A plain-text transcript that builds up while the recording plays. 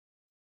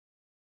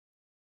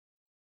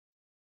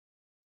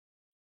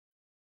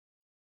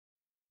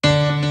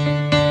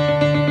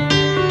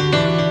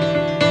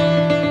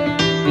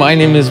My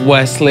name is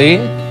Wesley.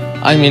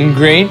 I'm in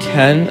grade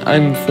 10.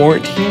 I'm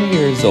 14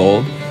 years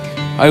old.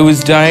 I was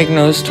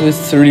diagnosed with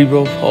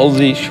cerebral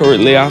palsy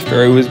shortly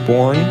after I was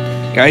born.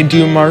 I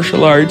do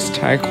martial arts,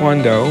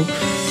 taekwondo,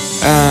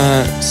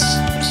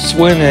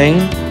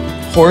 swimming,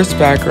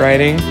 horseback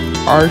riding,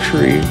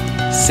 archery,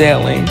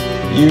 sailing,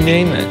 you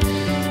name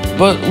it.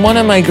 But one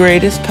of my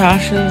greatest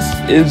passions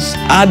is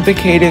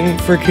advocating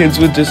for kids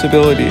with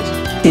disabilities.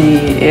 He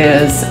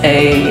is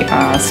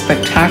a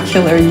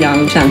spectacular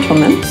young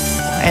gentleman.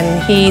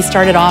 And he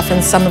started off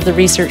in some of the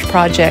research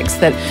projects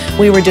that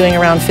we were doing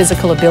around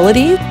physical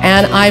ability.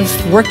 And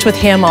I've worked with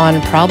him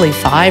on probably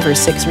 5 or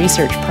 6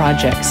 research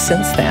projects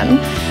since then.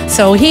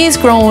 So he's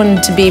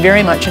grown to be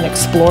very much an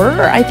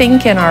explorer, I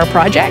think, in our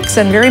projects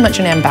and very much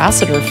an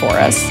ambassador for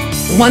us.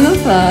 One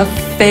of the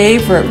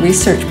favorite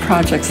research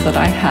projects that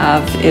I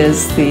have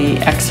is the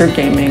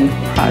exergaming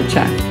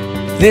project.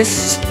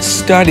 This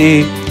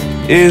study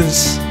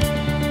is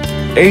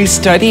a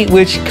study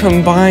which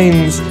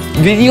combines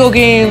video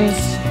games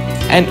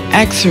and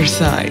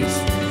exercise.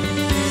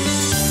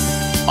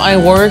 I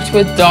worked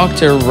with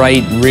Dr.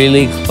 Wright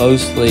really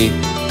closely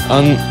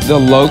on the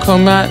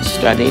Locomat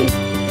study,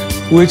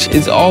 which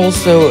is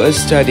also a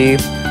study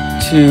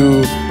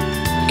to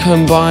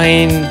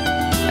combine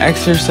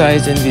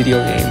exercise and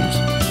video games.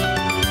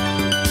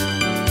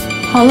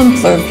 Holland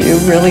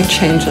Bloorview really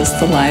changes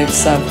the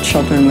lives of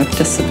children with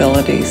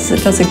disabilities.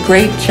 It does a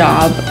great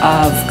job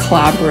of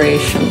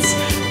collaborations,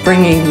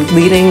 bringing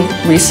leading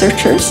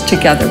researchers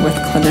together with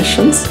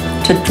clinicians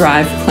to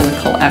drive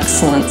clinical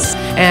excellence.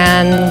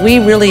 And we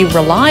really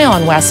rely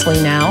on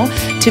Wesley now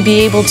to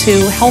be able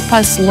to help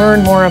us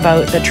learn more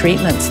about the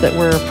treatments that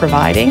we're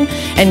providing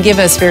and give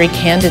us very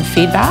candid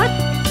feedback.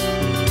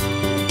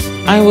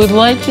 I would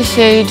like to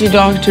say to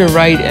Dr.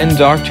 Wright and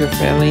Dr.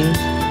 Fleming,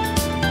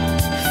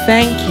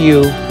 thank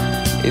you.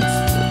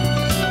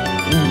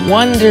 It's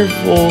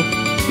wonderful,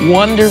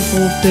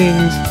 wonderful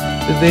things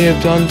that they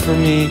have done for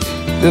me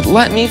that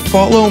let me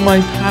follow my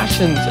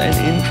passions and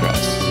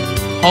interests.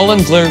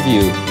 Holland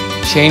Bloorview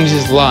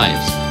changes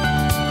lives.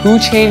 Who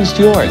changed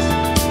yours?